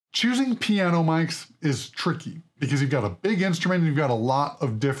Choosing piano mics is tricky because you've got a big instrument and you've got a lot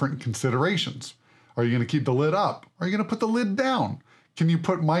of different considerations. Are you going to keep the lid up? Are you going to put the lid down? Can you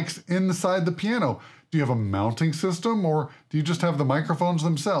put mics inside the piano? Do you have a mounting system, or do you just have the microphones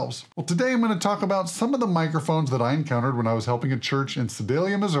themselves? Well, today I'm going to talk about some of the microphones that I encountered when I was helping a church in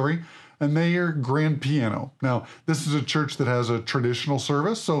Sedalia, Missouri, and they are grand piano. Now, this is a church that has a traditional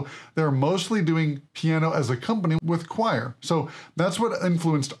service, so they're mostly doing piano as a company with choir. So that's what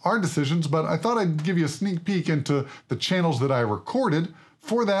influenced our decisions, but I thought I'd give you a sneak peek into the channels that I recorded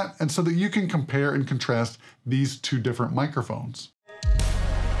for that, and so that you can compare and contrast these two different microphones.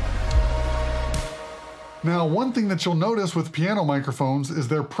 Now, one thing that you'll notice with piano microphones is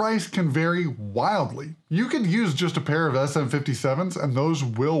their price can vary wildly. You could use just a pair of SM57s and those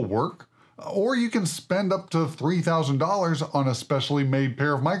will work, or you can spend up to $3,000 on a specially made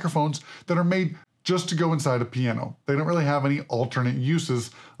pair of microphones that are made just to go inside a piano. They don't really have any alternate uses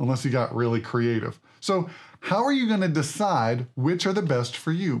unless you got really creative. So how are you going to decide which are the best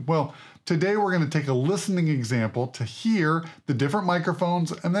for you? Well, today we're going to take a listening example to hear the different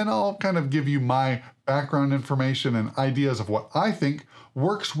microphones, and then I'll kind of give you my background information and ideas of what I think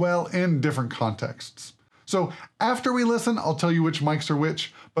works well in different contexts. So after we listen, I'll tell you which mics are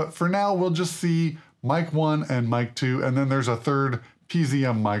which, but for now we'll just see mic 1 and mic 2, and then there's a third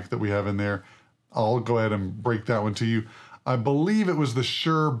PZM mic that we have in there. I'll go ahead and break that one to you. I believe it was the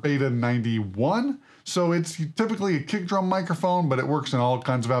Shure Beta 91. So it's typically a kick drum microphone, but it works in all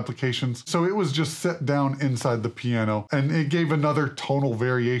kinds of applications. So it was just set down inside the piano, and it gave another tonal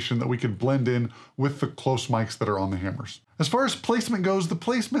variation that we could blend in with the close mics that are on the hammers. As far as placement goes, the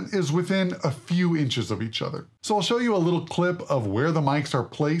placement is within a few inches of each other. So I'll show you a little clip of where the mics are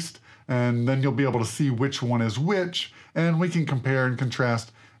placed, and then you'll be able to see which one is which, and we can compare and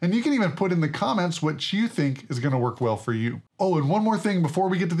contrast. And you can even put in the comments what you think is going to work well for you. Oh, and one more thing before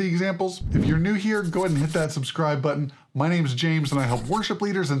we get to the examples. If you're new here, go ahead and hit that subscribe button. My name's James, and I help worship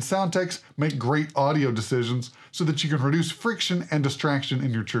leaders and sound techs make great audio decisions so that you can reduce friction and distraction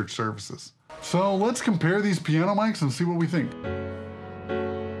in your church services. So let's compare these piano mics and see what we think.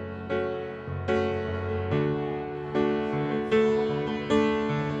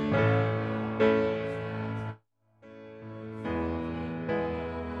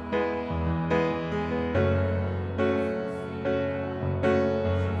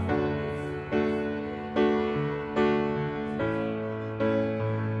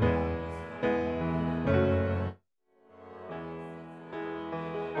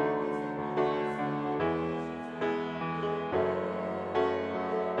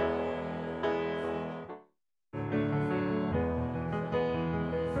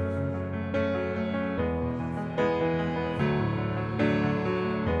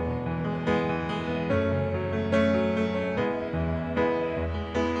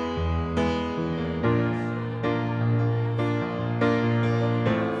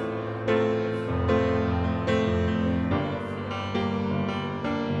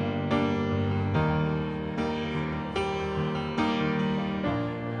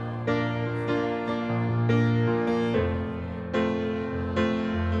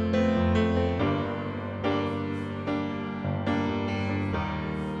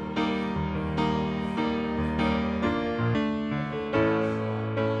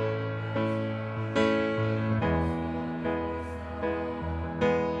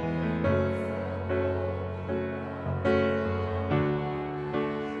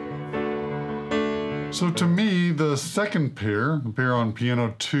 So to me, the second pair, the pair on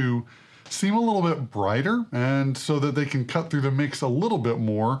piano 2, seem a little bit brighter, and so that they can cut through the mix a little bit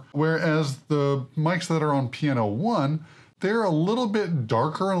more, whereas the mics that are on piano 1, they're a little bit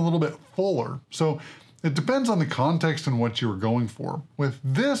darker and a little bit fuller. So it depends on the context and what you were going for. With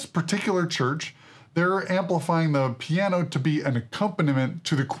this particular church, they're amplifying the piano to be an accompaniment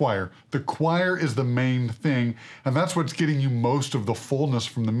to the choir. The choir is the main thing, and that's what's getting you most of the fullness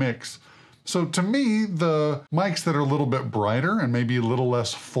from the mix. So to me, the mics that are a little bit brighter and maybe a little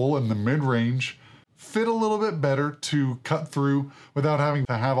less full in the mid-range fit a little bit better to cut through without having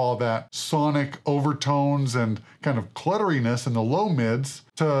to have all that sonic overtones and kind of clutteriness in the low mids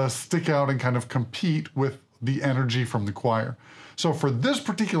to stick out and kind of compete with the energy from the choir. So for this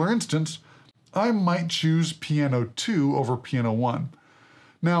particular instance, I might choose piano 2 over piano 1.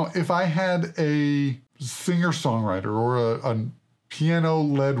 Now, if I had a singer-songwriter or a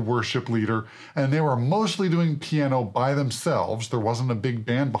piano-led worship leader, and they were mostly doing piano by themselves, there wasn't a big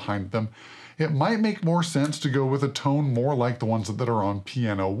band behind them, it might make more sense to go with a tone more like the ones that are on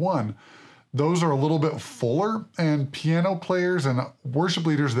piano 1. those are a little bit fuller, and piano players and worship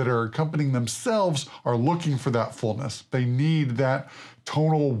leaders that are accompanying themselves are looking for that fullness. They need that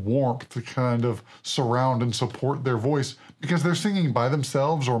tonal warmth to kind of surround and support their voice because they're singing by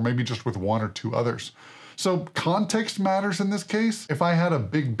themselves or maybe just with one or two others. So context matters in this case. If I had a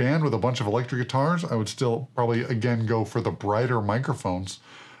big band with a bunch of electric guitars, I would still probably again go for the brighter microphones.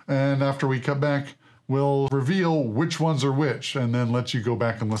 And after we cut back, we'll reveal which ones are which and then let you go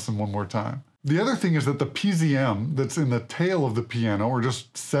back and listen one more time. The other thing is that the PZM that's in the tail of the piano, or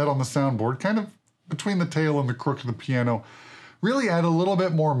just set on the soundboard, kind of between the tail and the crook of the piano, really add a little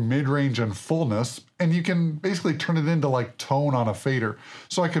bit more mid-range and fullness, and you can basically turn it into like tone on a fader.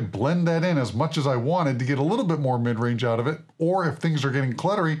 So I could blend that in as much as I wanted to get a little bit more mid-range out of it, or if things are getting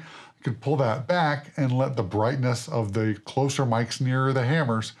cluttery, I could pull that back and let the brightness of the closer mics nearer the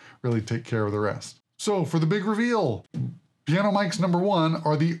hammers really take care of the rest. So for the big reveal, piano mics number 1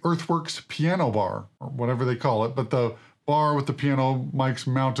 are the Earthworks piano bar, or whatever they call it, but the bar with the piano mics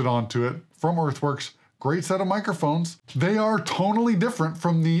mounted onto it from Earthworks. Great set of microphones. They are tonally different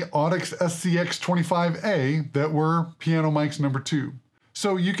from the Audix SCX25A that were piano mics number 2.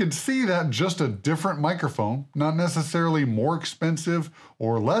 So you can see that just a different microphone, not necessarily more expensive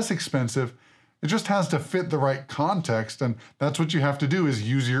or less expensive. It just has to fit the right context, and that's what you have to do, is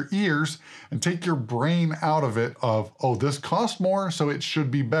use your ears and take your brain out of it of, oh, this costs more, so it should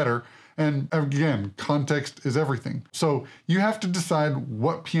be better. And again, context is everything. So you have to decide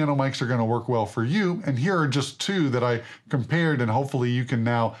what piano mics are going to work well for you, and here are just 2 that I compared, and hopefully you can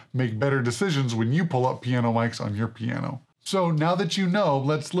now make better decisions when you pull up piano mics on your piano. So now that you know,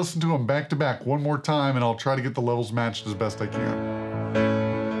 let's listen to them back to back one more time, and I'll try to get the levels matched as best I can.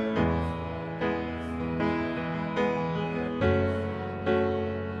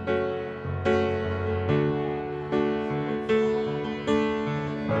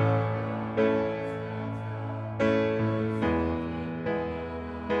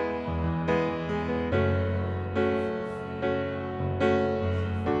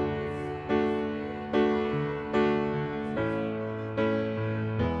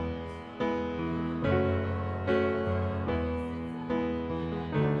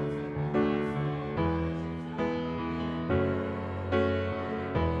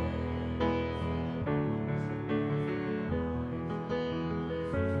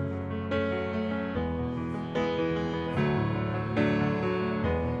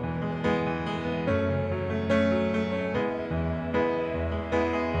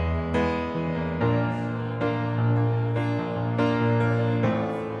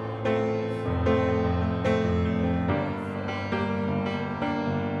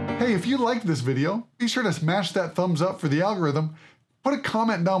 Hey, if you liked this video, be sure to smash that thumbs up for the algorithm. Put a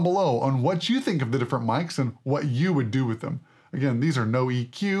comment down below on what you think of the different mics and what you would do with them. Again, these are no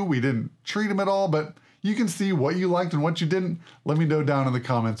EQ, we didn't treat them at all, but you can see what you liked and what you didn't. Let me know down in the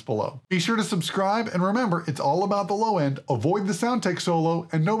comments below. Be sure to subscribe, and remember, it's all about the low end. Avoid the sound tech solo,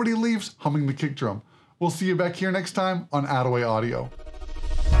 and nobody leaves humming the kick drum. We'll see you back here next time on Attaway Audio.